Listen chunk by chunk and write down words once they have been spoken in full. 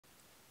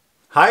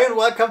Hi and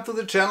welcome to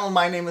the channel.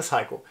 My name is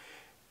Heiko.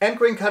 End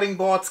grain cutting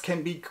boards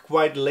can be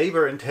quite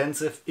labor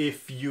intensive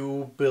if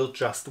you build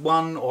just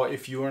one or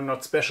if you are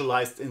not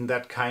specialized in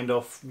that kind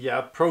of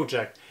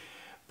project.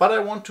 But I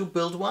want to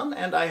build one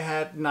and I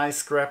had nice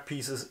scrap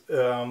pieces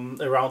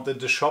around in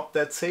the shop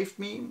that saved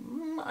me,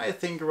 I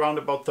think, around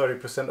about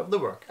 30% of the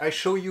work. I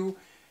show you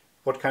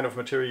what kind of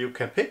material you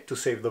can pick to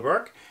save the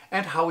work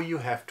and how you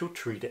have to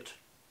treat it.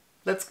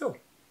 Let's go.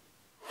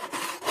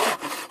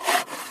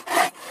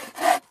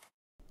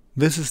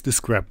 This is the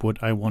scrap wood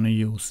I want to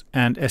use,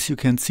 and as you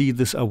can see,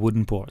 these are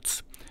wooden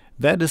boards.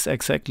 That is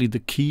exactly the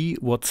key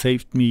what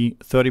saved me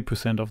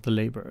 30% of the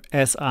labor,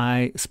 as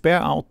I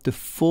spare out the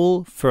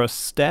full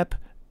first step,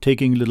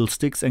 taking little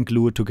sticks and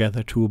glue it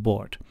together to a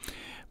board.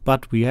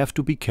 But we have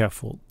to be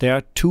careful. There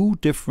are two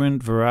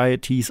different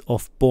varieties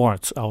of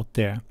boards out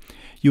there.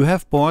 You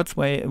have boards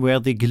where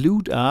they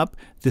glued up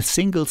the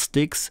single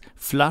sticks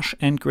flush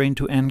end grain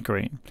to end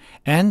grain.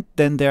 And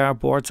then there are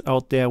boards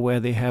out there where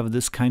they have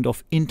this kind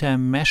of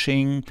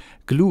intermeshing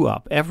glue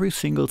up. Every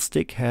single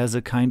stick has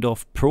a kind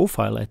of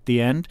profile at the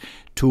end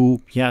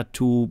to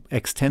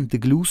extend the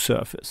glue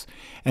surface.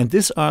 And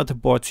these are the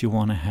boards you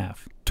want to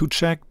have. To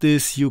check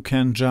this, you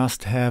can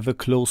just have a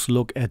close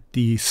look at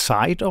the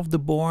side of the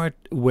board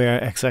where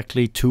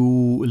exactly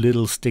two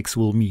little sticks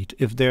will meet.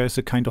 If there is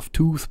a kind of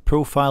tooth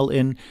profile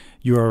in,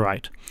 you are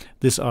right.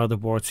 These are the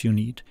boards you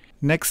need.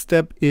 Next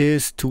step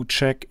is to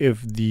check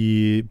if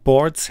the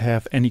boards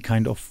have any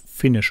kind of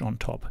finish on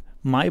top.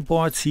 My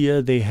boards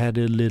here, they had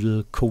a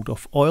little coat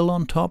of oil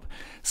on top,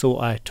 so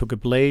I took a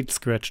blade,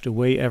 scratched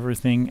away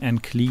everything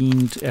and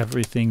cleaned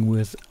everything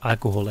with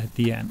alcohol at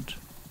the end.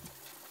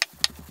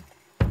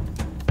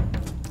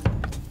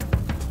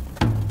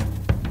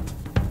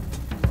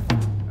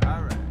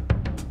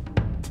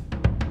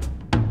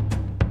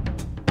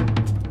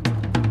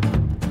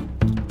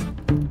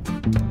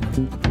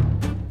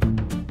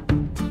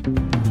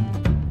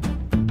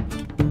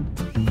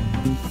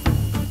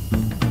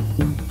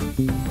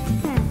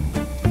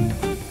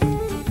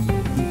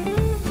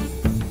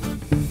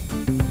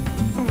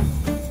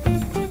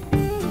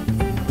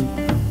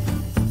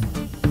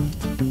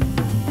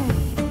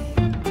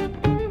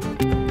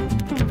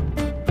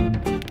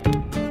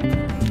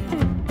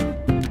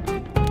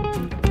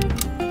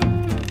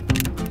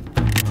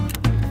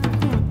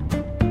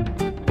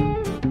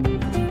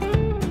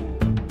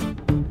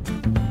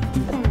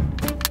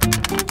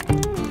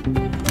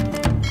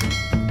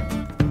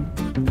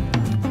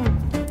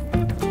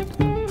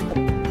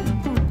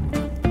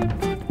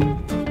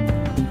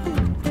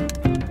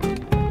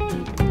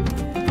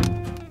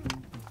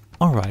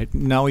 Alright,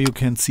 now you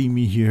can see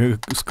me here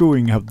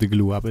screwing up the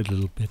glue up a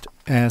little bit,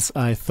 as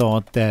I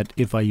thought that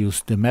if I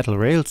use the metal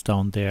rails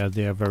down there,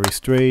 they are very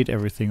straight,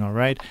 everything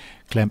alright,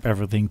 clamp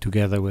everything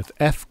together with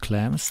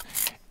F-clamps,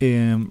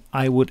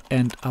 I would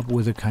end up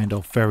with a kind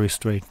of very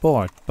straight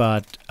board,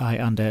 but I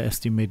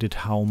underestimated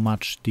how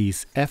much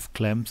these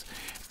F-clamps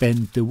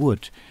bend the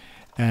wood.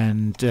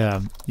 And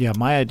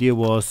my idea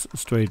was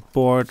straight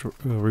board,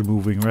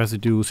 removing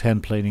residues,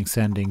 hand planing,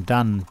 sanding,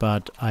 done,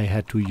 but I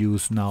had to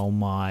use now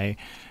my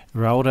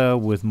router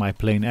with my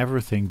plane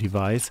everything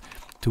device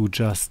to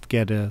just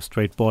get a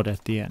straight board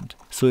at the end.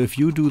 So if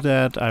you do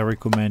that, I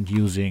recommend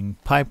using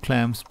pipe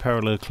clamps,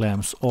 parallel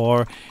clamps,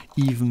 or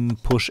even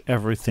push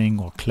everything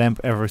or clamp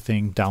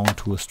everything down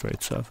to a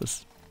straight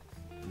surface.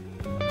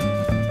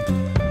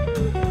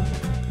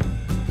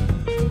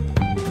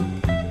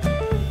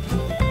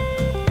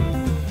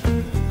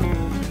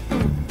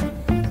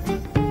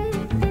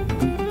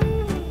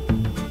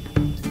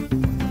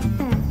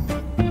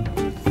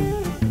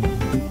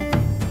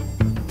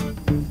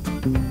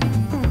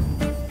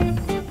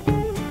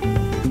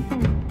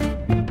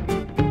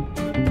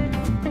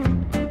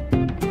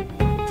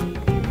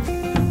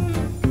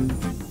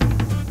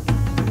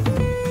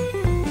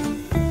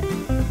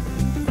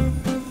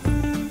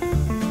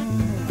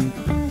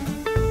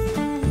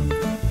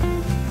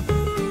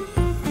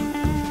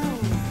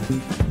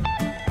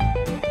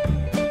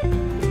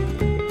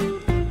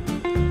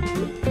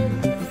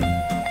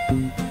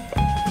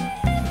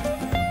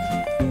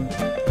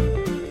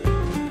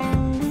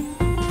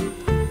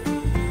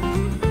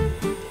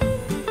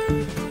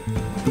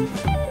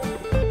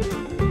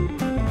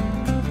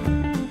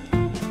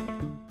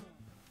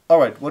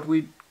 Alright, what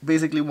we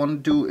basically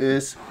want to do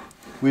is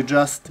we're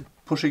just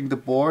pushing the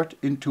board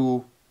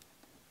into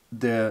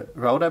the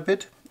router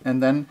bit,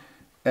 and then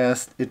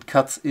as it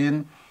cuts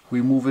in,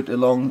 we move it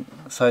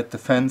alongside the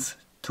fence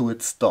to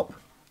its stop.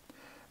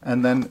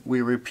 And then we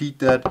repeat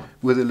that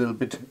with a little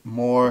bit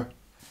more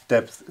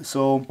depth.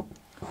 So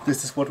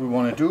this is what we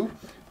want to do.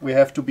 We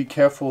have to be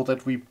careful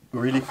that we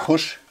really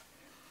push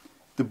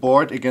the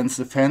board against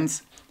the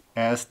fence.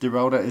 As the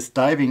router is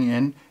diving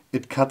in,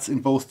 it cuts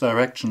in both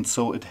directions,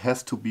 so it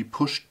has to be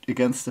pushed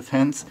against the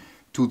fence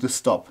to the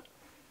stop.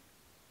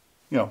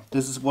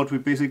 This is what we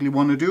basically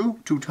want to do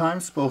 2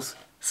 times, both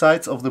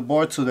sides of the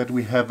board, so that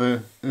we have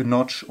a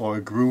notch or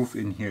a groove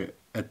in here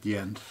at the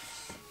end.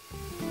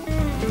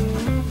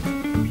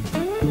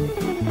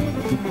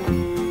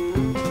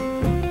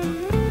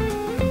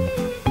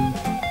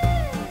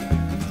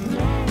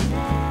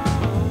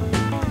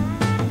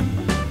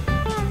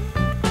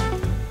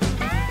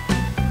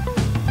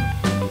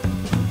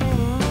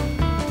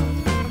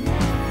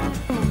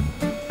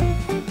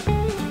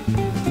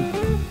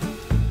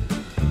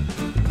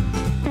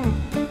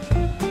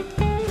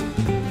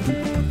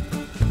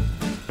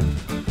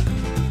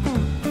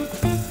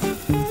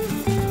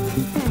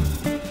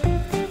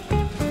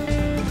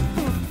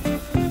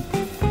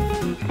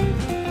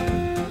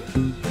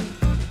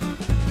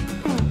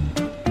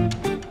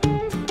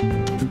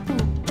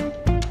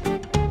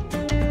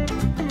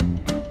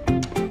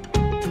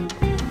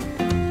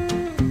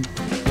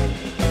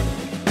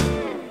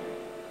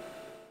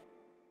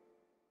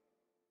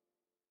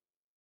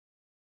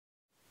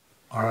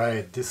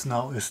 Alright, this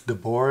now is the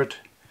board,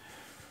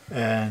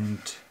 and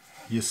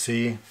you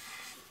see,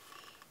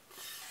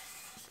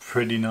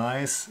 pretty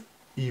nice.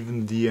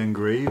 Even the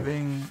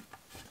engraving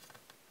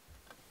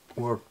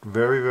worked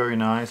very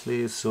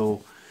nicely.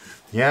 So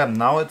yeah,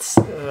 now it's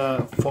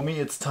for me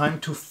it's time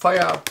to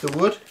fire up the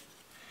wood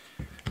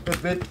a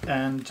bit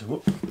and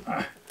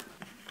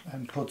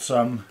put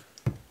some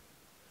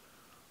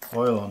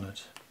oil on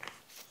it.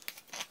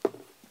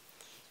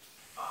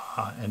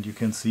 And you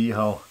can see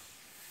how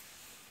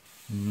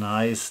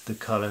nice the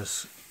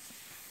colors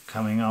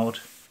coming out.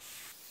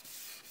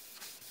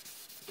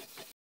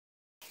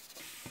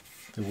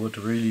 The wood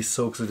really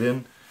soaks it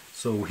in,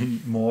 so we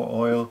need more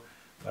oil,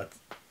 but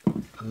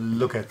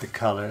look at the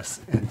colors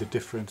and the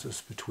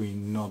differences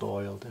between not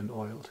oiled and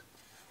oiled.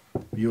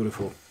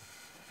 Beautiful,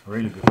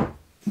 really beautiful,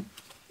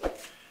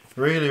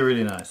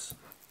 really nice.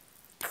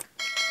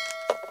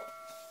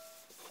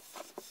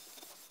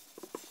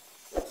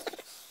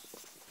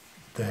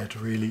 That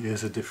really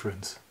is a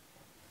difference.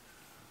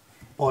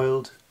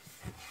 Oiled,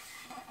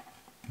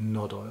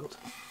 not oiled.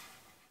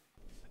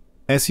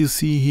 As you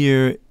see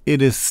here,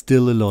 it is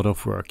still a lot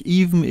of work,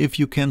 even if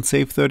you can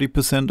save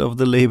 30% of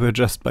the labor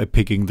just by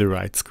picking the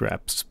right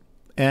scraps.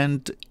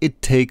 And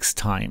it takes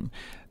time,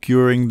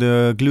 curing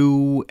the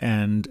glue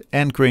and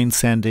end grain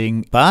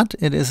sanding, but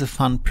it is a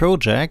fun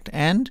project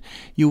and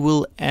you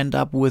will end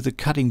up with a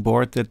cutting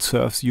board that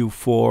serves you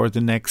for the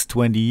next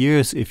 20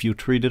 years if you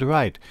treat it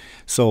right.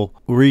 So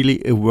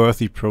really a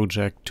worthy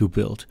project to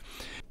build.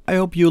 I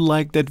hope you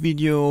liked that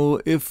video.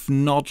 If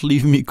not,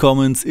 leave me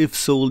comments. If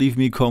so, leave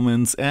me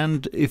comments.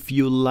 And if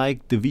you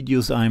like the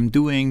videos I'm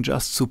doing,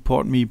 just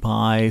support me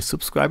by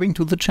subscribing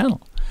to the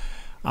channel.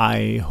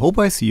 I hope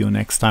I see you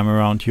next time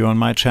around here on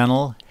my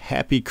channel.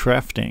 Happy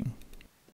crafting!